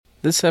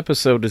This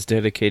episode is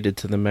dedicated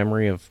to the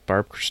memory of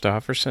Barb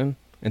Christofferson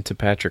and to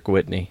Patrick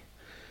Whitney.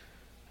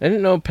 I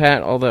didn't know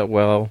Pat all that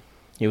well.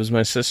 He was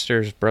my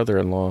sister's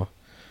brother-in-law,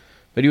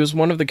 but he was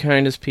one of the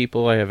kindest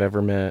people I have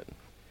ever met.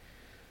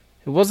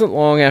 It wasn't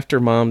long after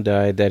Mom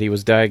died that he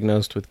was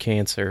diagnosed with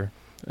cancer,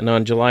 and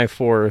on July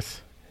 4th,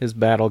 his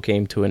battle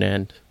came to an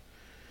end.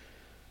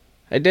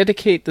 I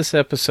dedicate this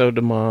episode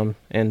to Mom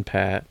and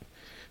Pat,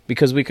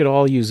 because we could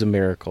all use a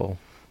miracle,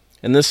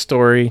 and this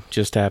story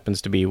just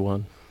happens to be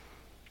one.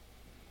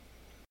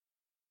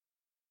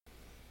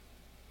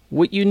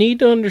 What you need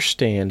to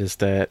understand is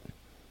that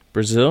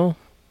Brazil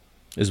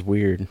is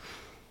weird.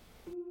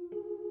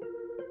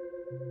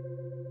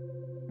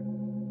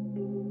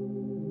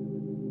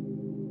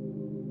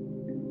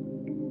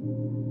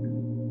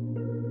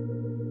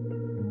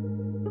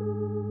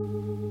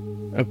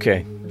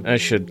 Okay, I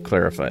should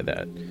clarify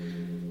that.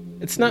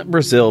 It's not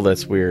Brazil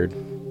that's weird.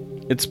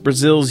 It's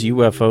Brazil's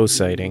UFO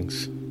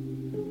sightings.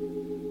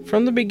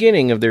 From the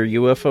beginning of their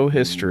UFO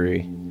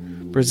history,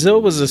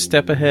 Brazil was a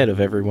step ahead of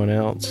everyone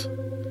else.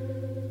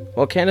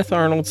 While Kenneth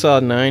Arnold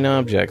saw 9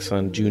 objects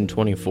on June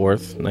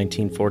 24th,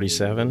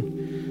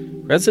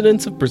 1947,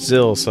 residents of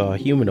Brazil saw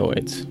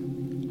humanoids,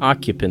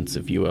 occupants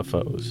of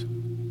UFOs.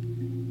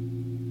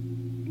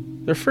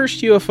 Their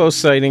first UFO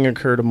sighting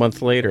occurred a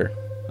month later,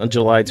 on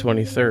July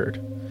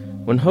 23rd,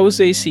 when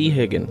Jose C.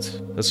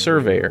 Higgins, a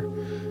surveyor,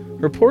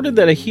 reported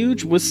that a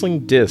huge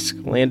whistling disc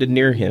landed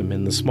near him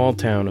in the small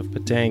town of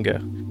Pitanga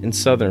in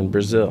southern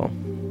Brazil.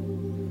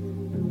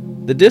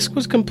 The disc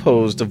was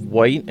composed of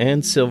white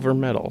and silver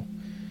metal,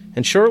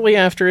 and shortly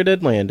after it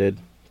had landed,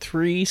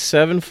 3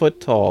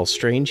 7-foot-tall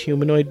strange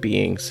humanoid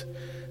beings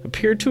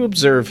appeared to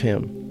observe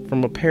him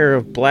from a pair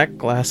of black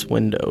glass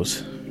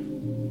windows.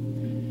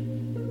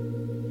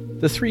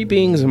 The 3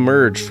 beings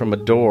emerged from a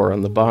door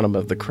on the bottom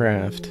of the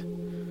craft.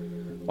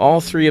 All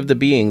 3 of the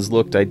beings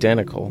looked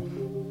identical.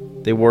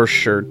 They wore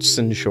shirts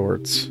and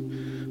shorts,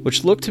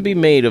 which looked to be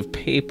made of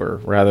paper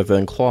rather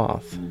than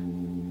cloth.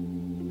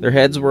 Their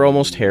heads were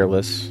almost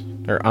hairless,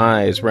 their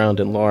eyes round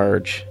and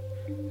large,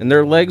 and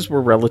their legs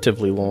were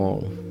relatively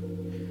long.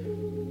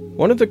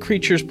 One of the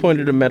creatures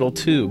pointed a metal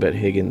tube at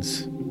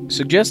Higgins,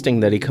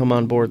 suggesting that he come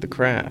on board the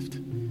craft.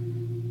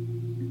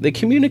 They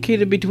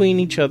communicated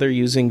between each other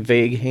using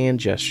vague hand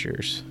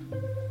gestures.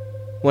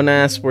 When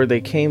asked where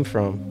they came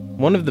from,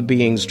 one of the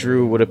beings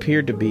drew what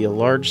appeared to be a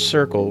large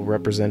circle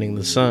representing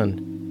the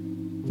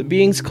sun. The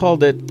beings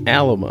called it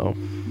Alamo.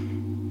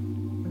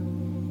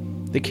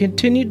 They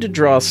continued to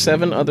draw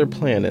 7 other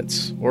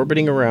planets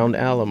orbiting around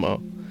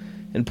Alamo,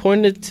 and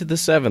pointed to the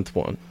 7th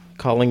one,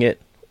 calling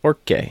it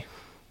Orke.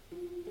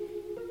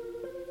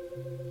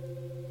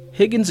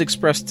 Higgins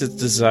expressed his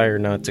desire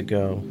not to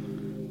go.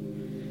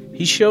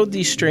 He showed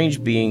these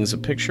strange beings a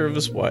picture of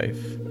his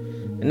wife,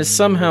 and it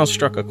somehow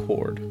struck a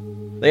chord.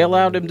 They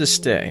allowed him to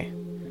stay.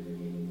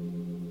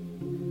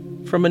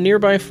 From a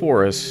nearby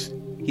forest,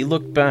 he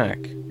looked back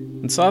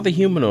and saw the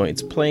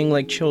humanoids playing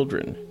like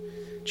children,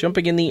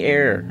 jumping in the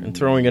air and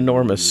throwing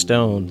enormous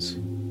stones.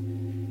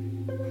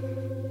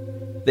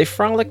 They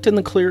frolicked in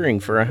the clearing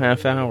for a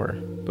half hour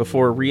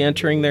before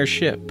re-entering their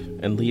ship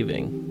and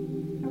leaving.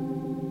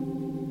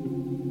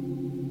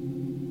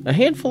 A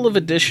handful of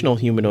additional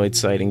humanoid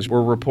sightings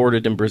were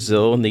reported in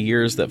Brazil in the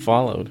years that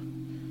followed.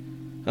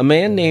 A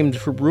man named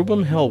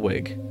Rubem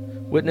Hellwig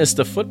witnessed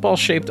a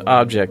football-shaped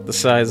object the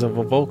size of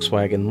a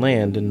Volkswagen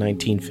land in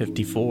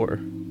 1954.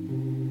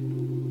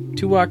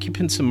 2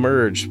 occupants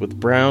emerged with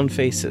brown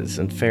faces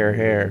and fair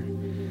hair,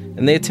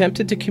 and they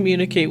attempted to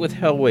communicate with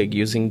Hellwig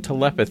using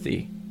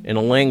telepathy in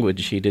a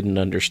language he didn't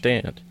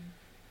understand.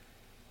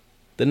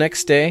 The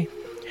next day,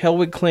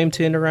 Hellwig claimed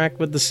to interact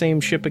with the same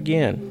ship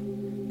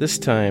again, this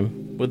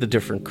time with a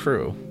different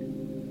crew.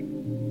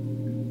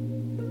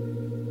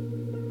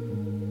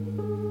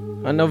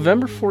 On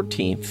November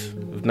 14th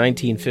of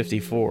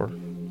 1954,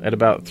 at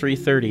about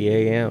 3:30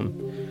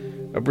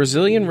 a.m., a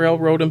Brazilian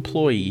railroad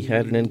employee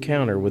had an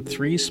encounter with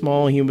 3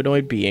 small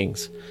humanoid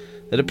beings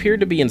that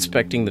appeared to be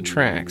inspecting the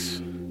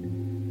tracks.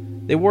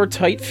 They wore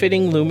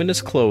tight-fitting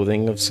luminous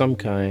clothing of some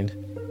kind,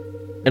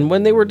 and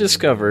when they were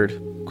discovered,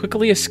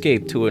 quickly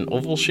escaped to an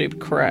oval-shaped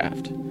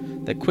craft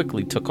that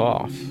quickly took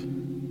off.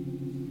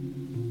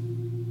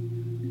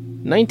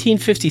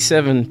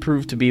 1957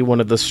 proved to be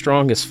one of the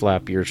strongest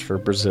flap years for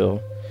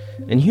Brazil,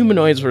 and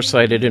humanoids were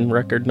sighted in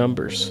record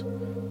numbers.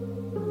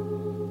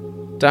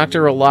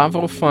 Dr.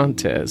 Olavo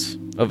Fontes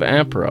of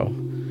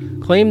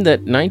AMPRO claimed that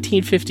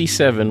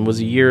 1957 was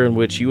a year in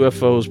which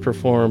UFOs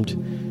performed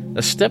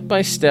a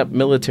step-by-step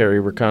military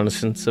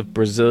reconnaissance of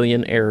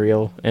Brazilian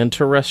aerial and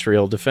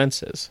terrestrial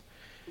defenses,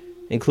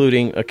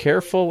 including a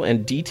careful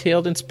and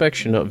detailed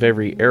inspection of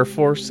every Air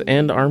Force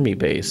and Army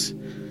base,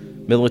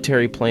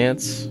 military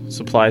plants,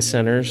 supply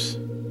centers,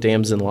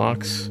 dams and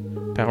locks,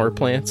 power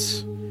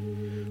plants,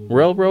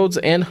 railroads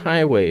and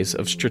highways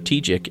of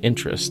strategic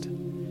interest.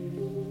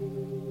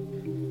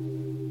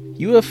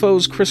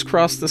 UFOs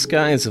crisscross the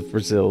skies of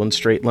Brazil in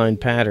straight-line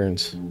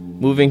patterns,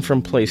 moving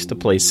from place to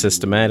place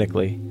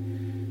systematically.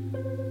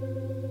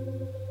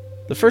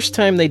 The first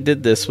time they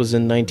did this was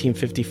in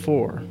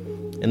 1954,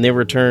 and they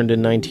returned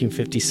in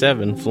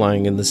 1957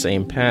 flying in the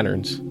same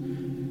patterns.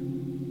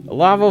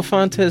 Olavo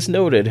Fontes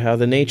noted how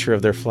the nature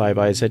of their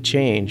flybys had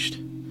changed.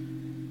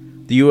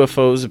 The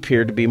UFOs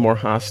appeared to be more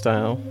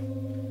hostile.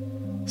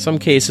 Some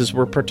cases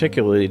were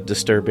particularly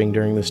disturbing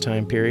during this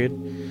time period,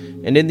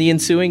 and in the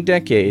ensuing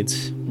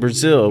decades,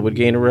 Brazil would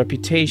gain a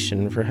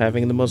reputation for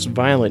having the most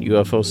violent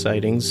UFO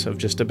sightings of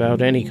just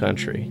about any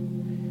country.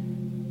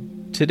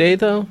 Today,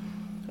 though,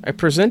 I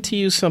present to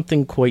you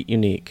something quite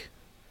unique.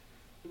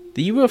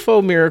 The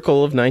UFO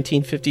Miracle of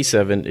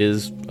 1957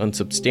 is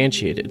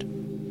unsubstantiated,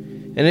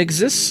 and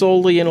exists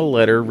solely in a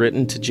letter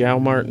written to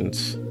João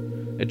Martins,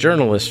 a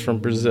journalist from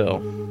Brazil.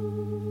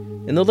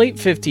 In the late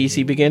 50s,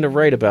 he began to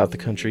write about the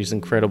country's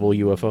incredible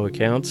UFO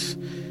accounts,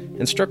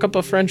 and struck up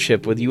a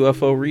friendship with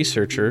UFO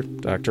researcher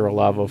Dr.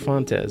 Olavo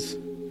Fontes.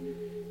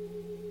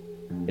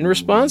 In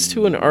response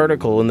to an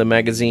article in the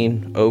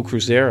magazine O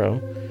Cruzeiro,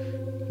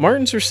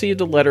 Martins received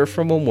a letter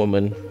from a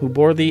woman who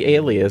bore the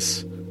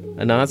alias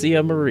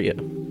Anásia Maria.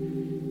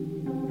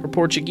 Her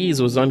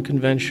Portuguese was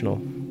unconventional,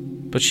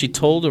 but she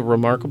told a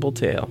remarkable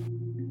tale.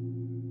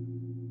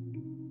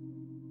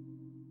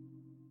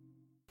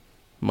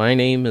 My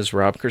name is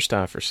Rob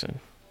Christofferson,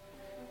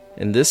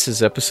 and this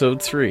is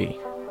episode 3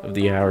 of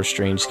the Our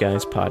Strange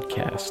Skies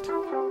podcast.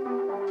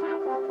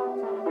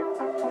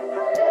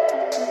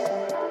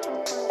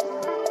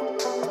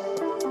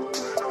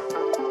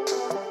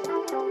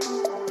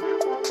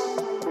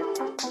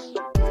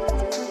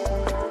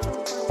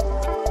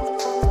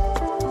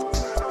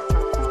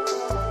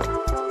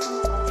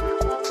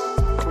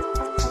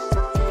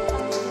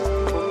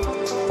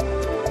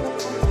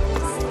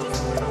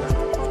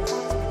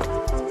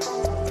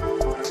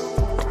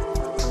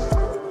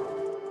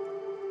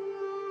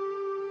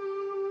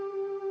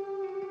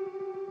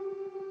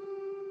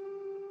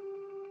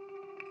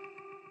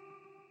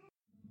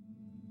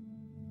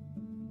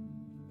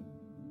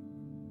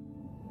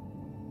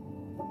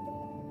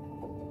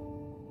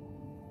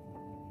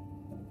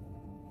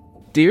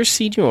 Dear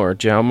Senor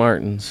João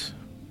Martins,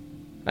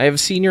 I have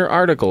seen your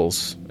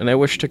articles, and I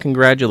wish to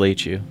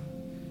congratulate you.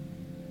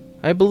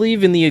 I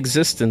believe in the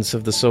existence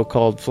of the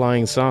so-called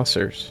flying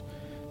saucers,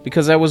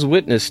 because I was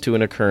witness to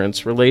an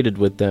occurrence related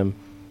with them.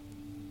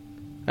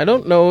 I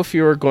don't know if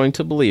you are going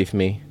to believe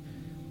me,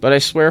 but I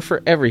swear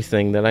for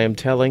everything that I am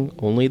telling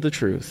only the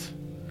truth.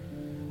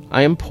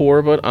 I am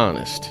poor but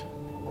honest,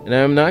 and I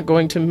am not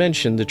going to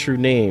mention the true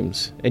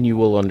names, and you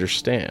will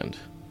understand.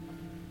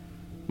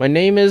 My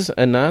name is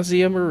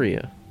Anásia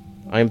Maria.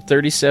 I am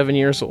 37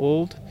 years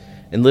old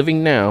and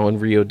living now in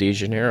Rio de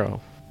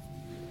Janeiro.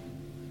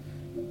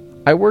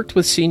 I worked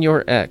with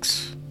Senor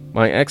X,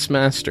 my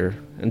ex-master,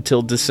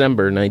 until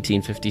December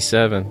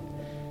 1957.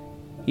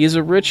 He is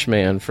a rich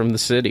man from the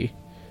city.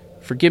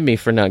 Forgive me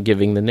for not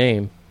giving the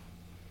name.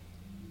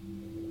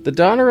 The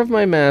daughter of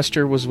my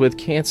master was with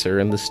cancer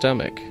in the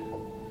stomach.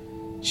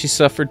 She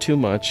suffered too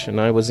much,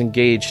 and I was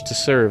engaged to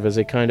serve as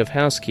a kind of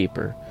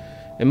housekeeper,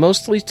 and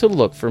mostly to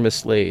look for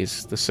Miss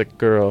Lays, the sick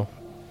girl.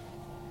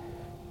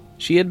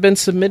 She had been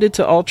submitted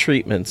to all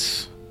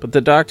treatments, but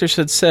the doctors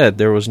had said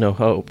there was no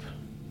hope.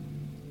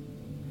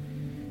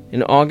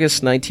 In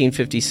August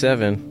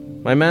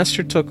 1957, my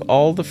master took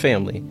all the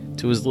family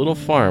to his little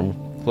farm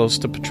close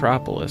to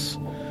Petropolis,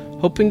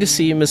 hoping to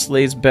see Miss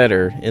Lays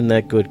better in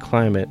that good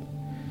climate.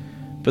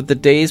 But the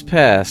days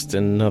passed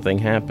and nothing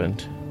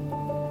happened.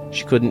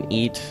 She couldn't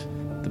eat,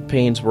 the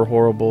pains were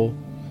horrible,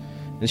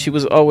 and she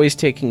was always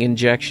taking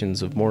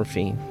injections of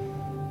morphine.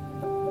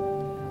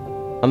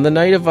 On the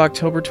night of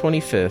October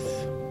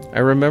 25th, I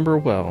remember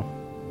well,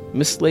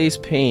 Miss Lay's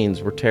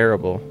pains were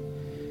terrible.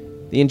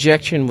 The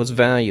injection was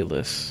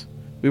valueless.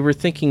 We were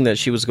thinking that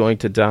she was going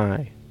to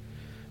die.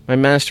 My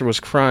master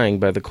was crying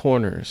by the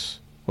corners,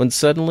 when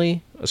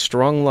suddenly a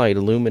strong light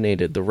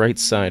illuminated the right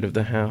side of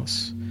the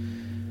house,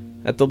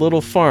 at the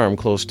little farm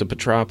close to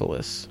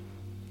Petropolis.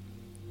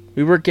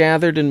 We were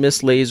gathered in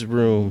Miss Lay's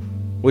room,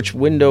 which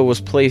window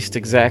was placed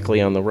exactly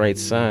on the right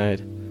side.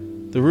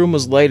 The room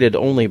was lighted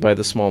only by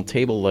the small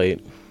table light.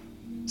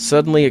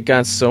 Suddenly it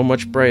got so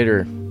much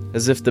brighter,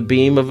 as if the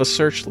beam of a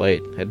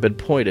searchlight had been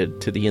pointed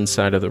to the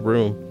inside of the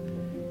room.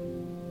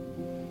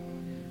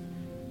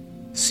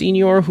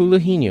 Senor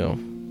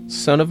Hulahino,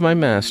 son of my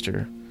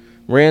master,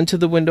 ran to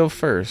the window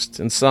first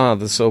and saw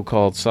the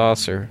so-called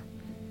saucer.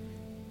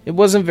 It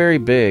wasn't very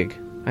big.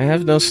 I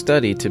have no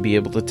study to be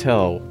able to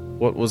tell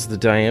what was the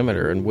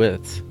diameter and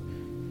width.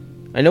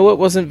 I know it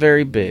wasn't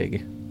very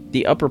big.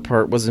 The upper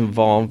part was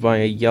involved by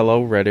a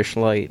yellow-reddish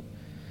light,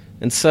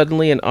 and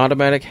suddenly an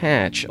automatic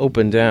hatch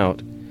opened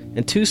out,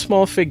 and 2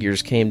 small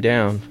figures came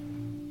down.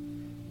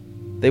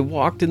 They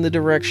walked in the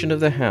direction of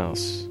the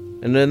house,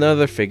 and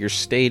another figure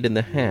stayed in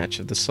the hatch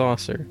of the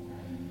saucer.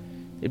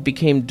 It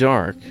became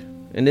dark,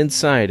 and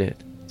inside it,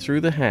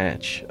 through the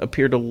hatch,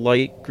 appeared a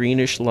light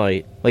greenish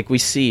light like we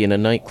see in a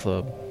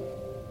nightclub.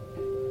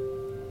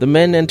 The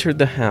men entered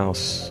the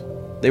house.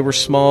 They were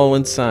small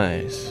in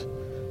size.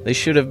 They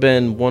should have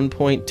been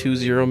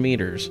 1.20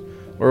 meters,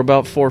 or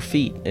about 4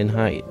 feet in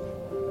height,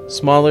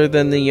 smaller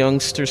than the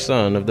youngster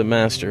son of the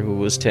master who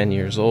was 10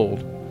 years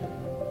old.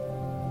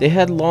 They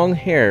had long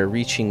hair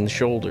reaching the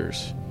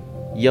shoulders,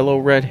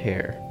 yellow-red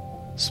hair,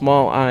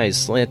 small eyes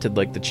slanted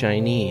like the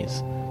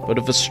Chinese, but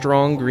of a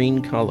strong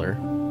green color.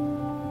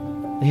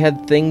 They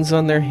had things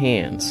on their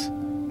hands.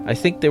 I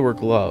think they were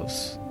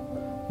gloves.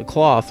 The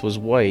cloth was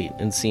white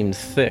and seemed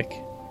thick.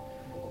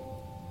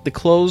 The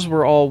clothes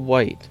were all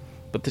white,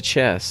 but the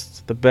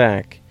chest, the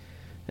back,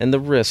 and the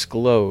wrist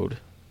glowed.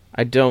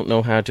 I don't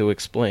know how to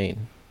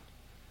explain.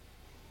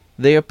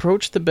 They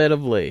approached the bed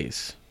of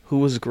Lays, who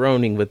was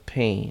groaning with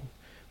pain,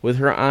 with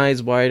her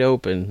eyes wide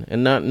open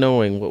and not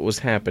knowing what was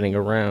happening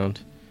around.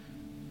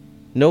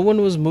 No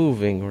one was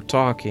moving or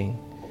talking,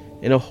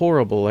 in a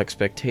horrible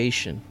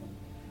expectation.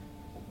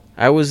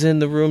 I was in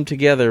the room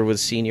together with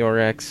Senor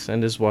X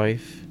and his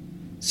wife,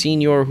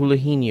 Senor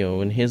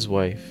Julahino and his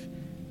wife,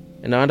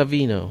 and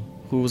Adavino,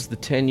 who was the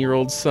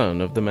 10-year-old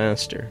son of the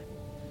master.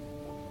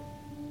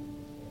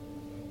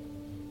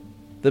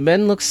 The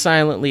men looked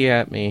silently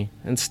at me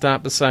and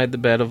stopped beside the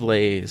bed of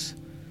Lays,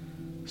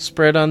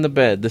 spread on the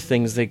bed the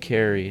things they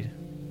carried,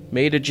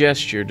 made a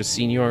gesture to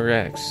Senor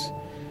X,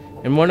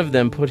 and one of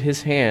them put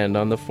his hand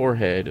on the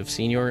forehead of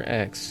Senor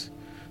X,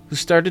 who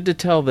started to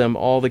tell them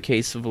all the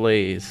case of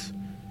Lays,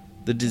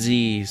 the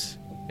disease,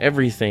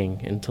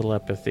 everything in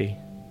telepathy.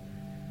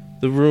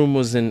 The room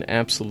was in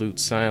absolute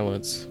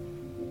silence.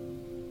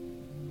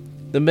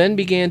 The men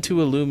began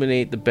to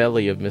illuminate the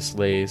belly of Miss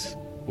Lays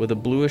with a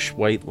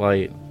bluish-white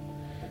light,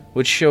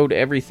 which showed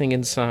everything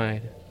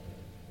inside.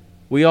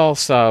 We all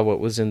saw what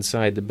was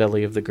inside the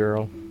belly of the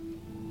girl.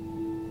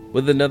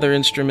 With another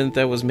instrument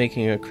that was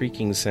making a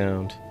creaking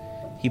sound,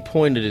 he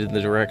pointed in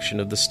the direction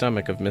of the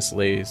stomach of Miss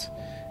Lays,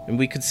 and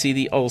we could see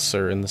the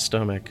ulcer in the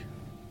stomach.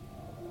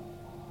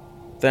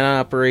 That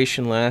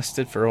operation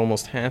lasted for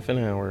almost half an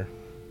hour.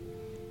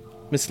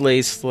 Miss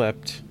Lays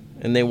slept,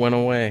 and they went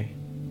away,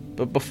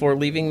 but before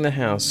leaving the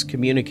house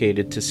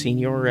communicated to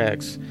Senor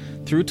X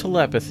through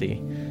telepathy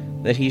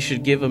that he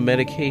should give a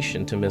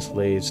medication to Miss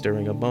Lays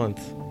during a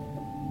month.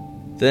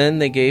 Then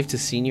they gave to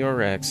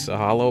Senor X a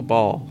hollow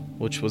ball,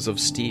 which was of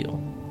steel,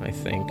 I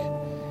think,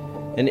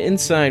 and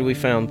inside we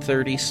found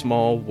 30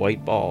 small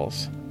white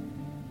balls.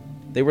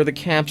 They were the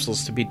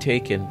capsules to be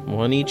taken,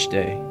 one each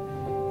day,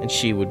 and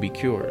she would be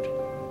cured.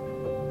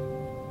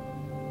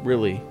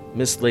 Really,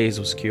 Miss Lays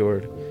was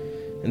cured,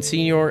 and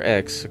Senor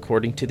X,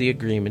 according to the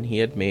agreement he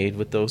had made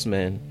with those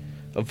men,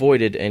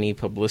 avoided any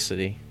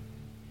publicity.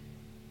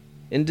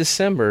 In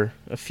December,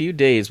 a few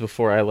days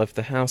before I left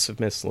the house of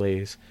Miss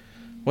Lays,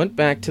 went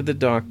back to the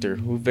doctor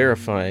who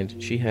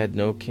verified she had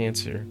no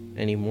cancer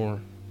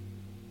anymore.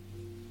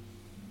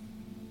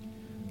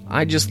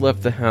 I just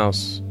left the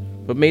house,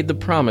 but made the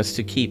promise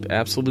to keep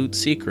absolute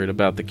secret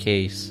about the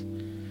case.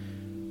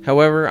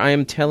 However, I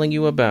am telling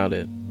you about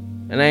it,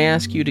 and I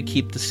ask you to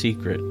keep the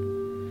secret.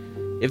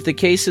 If the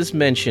case is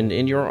mentioned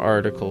in your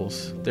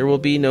articles, there will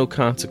be no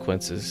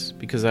consequences,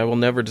 because I will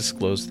never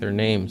disclose their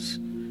names.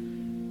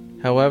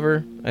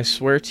 However, I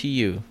swear to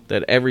you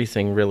that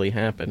everything really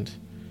happened.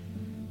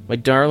 My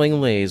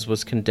darling Lays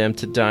was condemned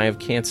to die of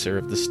cancer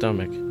of the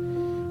stomach,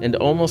 and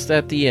almost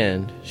at the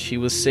end, she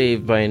was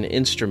saved by an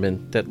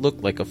instrument that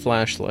looked like a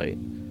flashlight,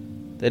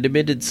 that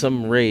emitted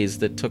some rays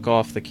that took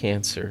off the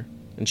cancer,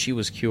 and she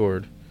was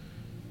cured.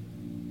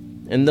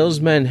 And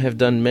those men have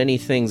done many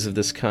things of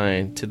this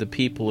kind to the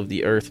people of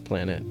the Earth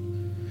planet,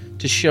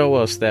 to show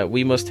us that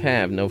we must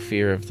have no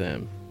fear of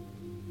them.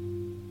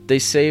 They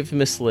saved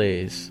Miss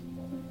Lays,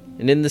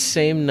 and in the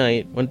same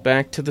night went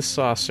back to the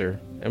saucer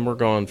and were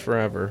gone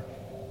forever.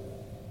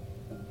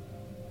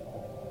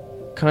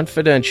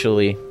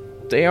 Confidentially,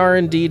 they are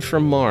indeed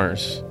from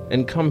Mars,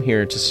 and come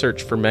here to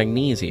search for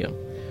magnesium,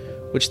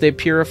 which they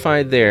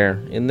purify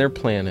there in their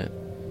planet,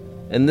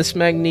 and this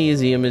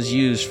magnesium is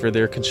used for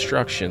their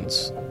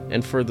constructions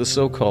and for the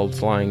so-called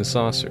flying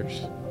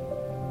saucers.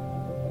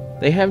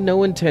 They have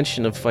no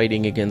intention of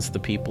fighting against the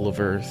people of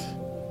Earth.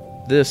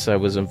 This I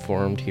was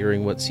informed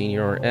hearing what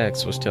Senor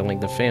X was telling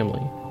the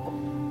family.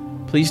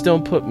 Please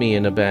don't put me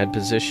in a bad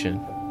position.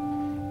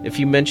 If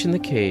you mention the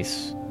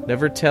case,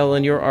 never tell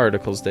in your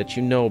articles that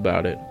you know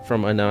about it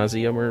from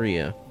Anazia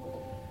Maria.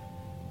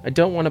 I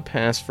don't want to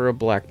pass for a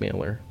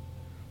blackmailer,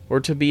 or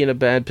to be in a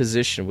bad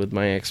position with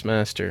my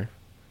ex-master.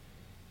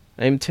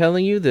 I am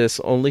telling you this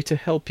only to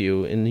help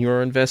you in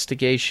your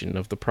investigation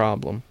of the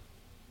problem.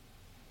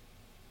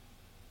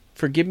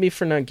 Forgive me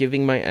for not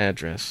giving my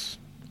address.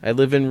 I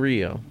live in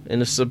Rio,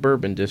 in a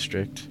suburban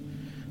district.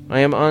 I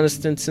am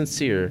honest and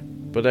sincere,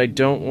 but I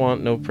don't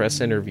want no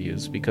press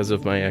interviews because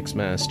of my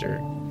ex-master.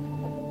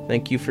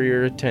 Thank you for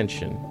your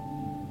attention.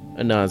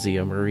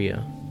 Anazia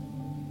Maria.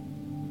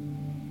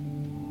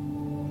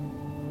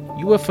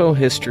 UFO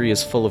history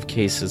is full of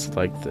cases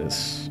like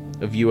this,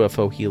 of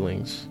UFO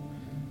healings.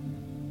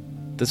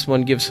 This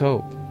one gives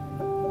hope.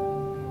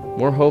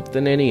 More hope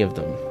than any of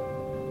them.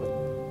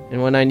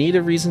 And when I need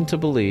a reason to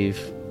believe,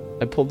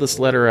 I pull this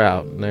letter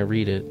out and I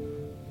read it.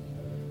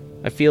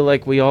 I feel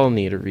like we all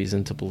need a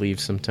reason to believe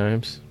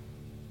sometimes.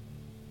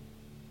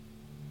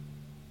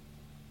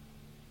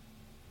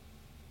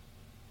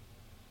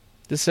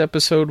 This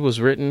episode was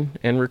written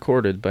and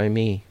recorded by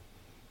me.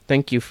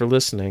 Thank you for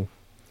listening.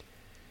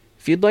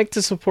 If you'd like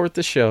to support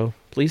the show,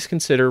 please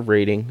consider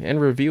rating and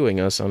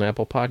reviewing us on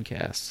Apple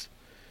Podcasts.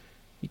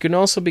 You can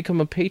also become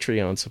a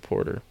Patreon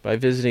supporter by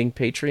visiting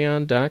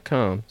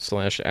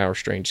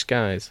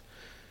patreon.com/OurStrangeSkies.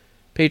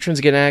 Patrons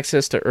get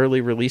access to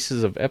early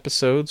releases of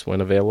episodes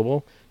when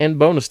available, and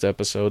bonus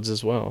episodes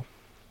as well.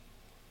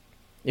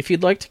 If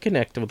you'd like to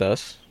connect with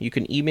us, you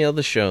can email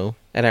the show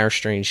at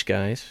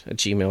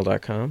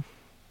OurStrangeSkies@gmail.com.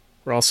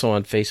 We're also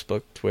on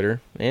Facebook,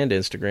 Twitter, and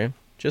Instagram.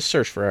 Just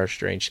search for Our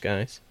Strange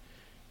Skies.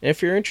 And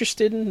if you're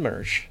interested in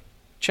merch,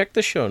 check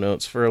the show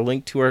notes for a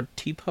link to our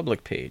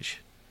TeePublic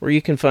page, where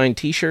you can find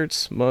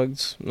t-shirts,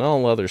 mugs, and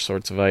all other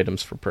sorts of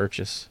items for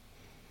purchase.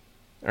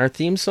 Our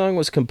theme song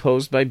was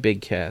composed by Big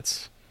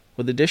Cats,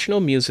 with additional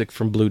music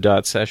from Blue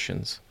Dot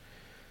Sessions.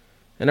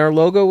 And our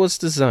logo was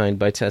designed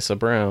by Tessa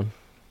Brown.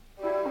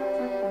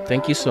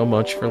 Thank you so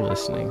much for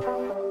listening.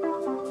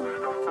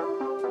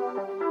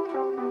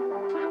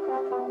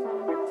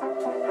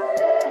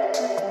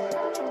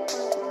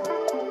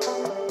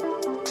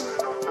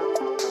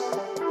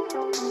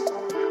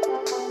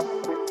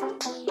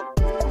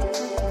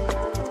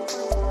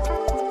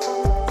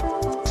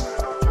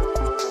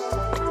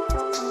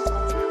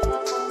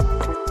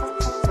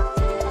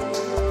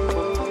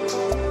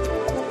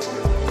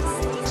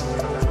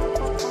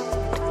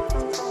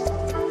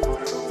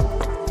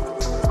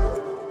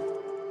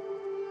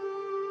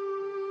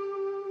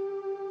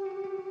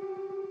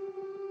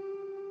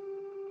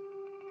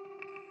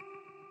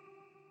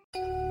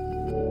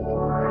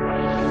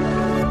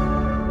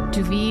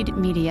 Duvid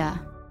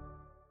Media.